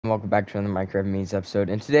welcome back to another Minecraft Minis episode.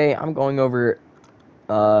 And today I'm going over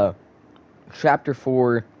Chapter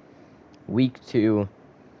 4, Week 2.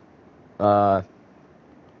 Yeah,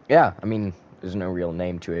 I mean, there's no real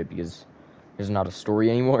name to it because there's not a story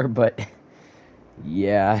anymore, but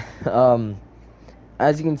yeah.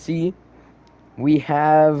 As you can see, we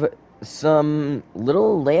have some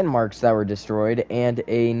little landmarks that were destroyed and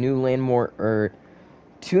a new landmark, or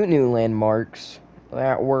two new landmarks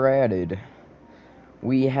that were added.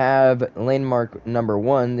 We have landmark number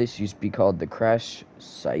 1. This used to be called the crash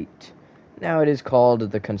site. Now it is called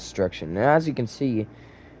the construction. And as you can see,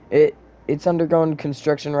 it's undergoing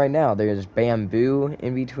construction right now. There's bamboo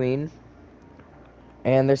in between.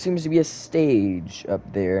 And there seems to be a stage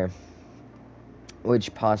up there,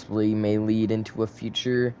 which possibly may lead into a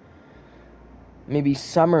future, maybe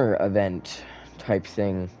summer event type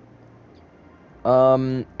thing.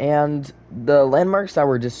 And the landmarks that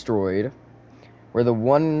were destroyed were the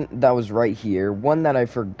one that was right here, one that I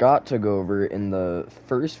forgot to go over in the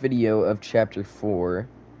first video of Chapter 4.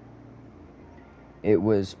 It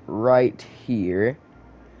was right here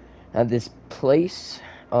at this place.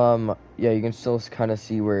 Yeah, you can still kind of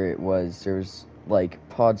see where it was. There was, like,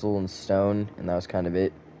 podzol and stone, and that was kind of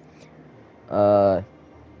it.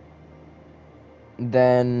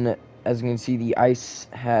 Then, as you can see, the ice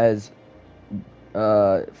has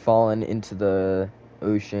fallen into the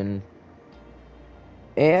ocean.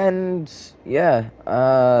 And yeah,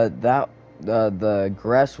 the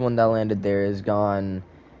grass one that landed there is gone,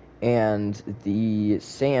 and the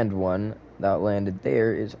sand one that landed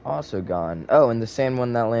there is also gone. Oh, and the sand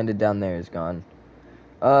one that landed down there is gone.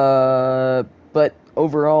 But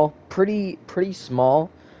overall, pretty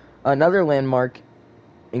small. Another landmark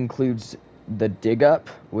includes the dig up,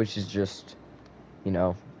 which is just, you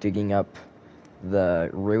know, digging up the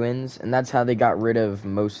ruins, and that's how they got rid of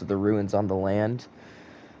most of the ruins on the land.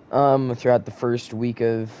 Throughout the first week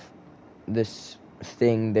of this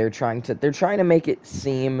thing, they're trying to make it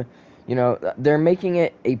seem, you know, they're making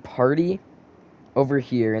it a party over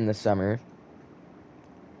here in the summer,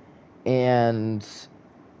 and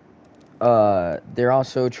they're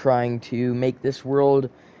also trying to make this world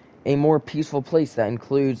a more peaceful place that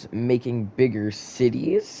includes making bigger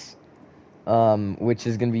cities, which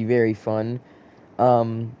is going to be very fun.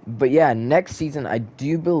 But yeah, next season I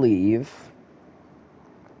do believe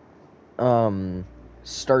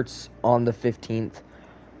starts on the 15th.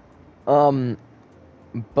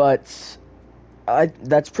 But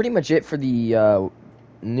that's pretty much it for the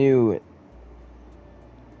new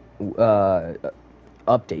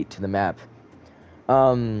update to the map.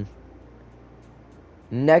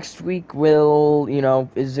 Next week will, you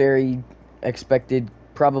know, is very expected.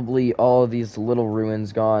 Probably all of these little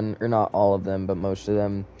ruins gone, or not all of them, but most of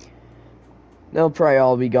them. They'll probably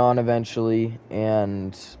all be gone eventually,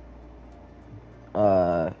 and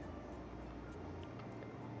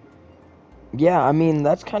yeah, I mean,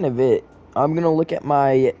 that's kind of it. I'm gonna look at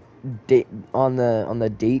my date on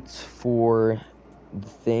the dates for the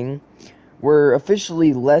thing. We're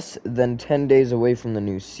officially less than 10 days away from the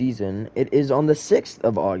new season. It is on the 6th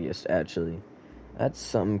of August, actually. That's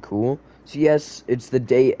something cool. So yes, it's the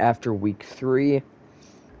day after week 3.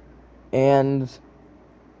 And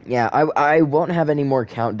yeah, I won't have any more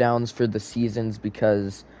countdowns for the seasons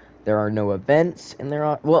because there are no events, and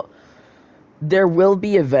there will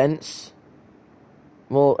be events.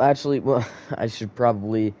 Well, actually, I should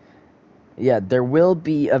probably, yeah, there will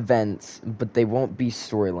be events, but they won't be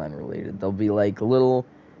storyline related. They'll be like little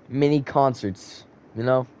mini concerts, you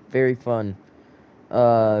know, very fun.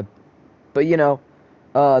 But you know,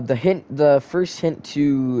 the first hint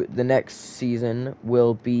to the next season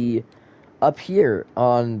will be up here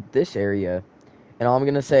on this area. And all I'm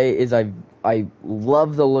gonna say is I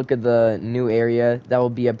love the look of the new area that will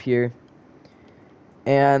be up here.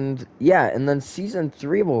 And yeah, and then season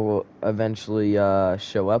 3 will eventually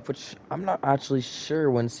show up, which I'm not actually sure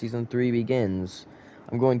when season 3 begins.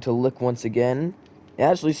 I'm going to look once again. It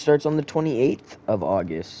actually starts on the 28th of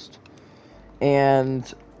August.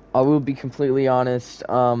 And I will be completely honest,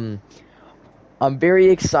 I'm very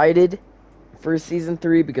excited for season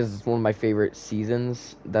 3 because it's one of my favorite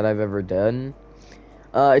seasons that I've ever done.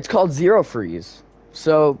 It's called Zero Freeze.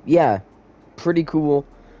 So, yeah, pretty cool.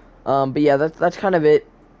 But yeah, that's kind of it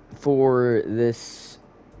for this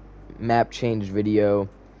map change video.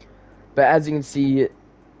 But as you can see,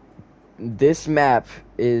 this map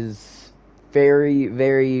is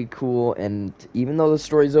very cool, and even though the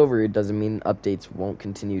story's over, it doesn't mean updates won't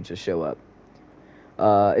continue to show up.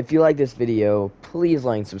 If you like this video, please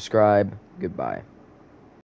like and subscribe. Goodbye.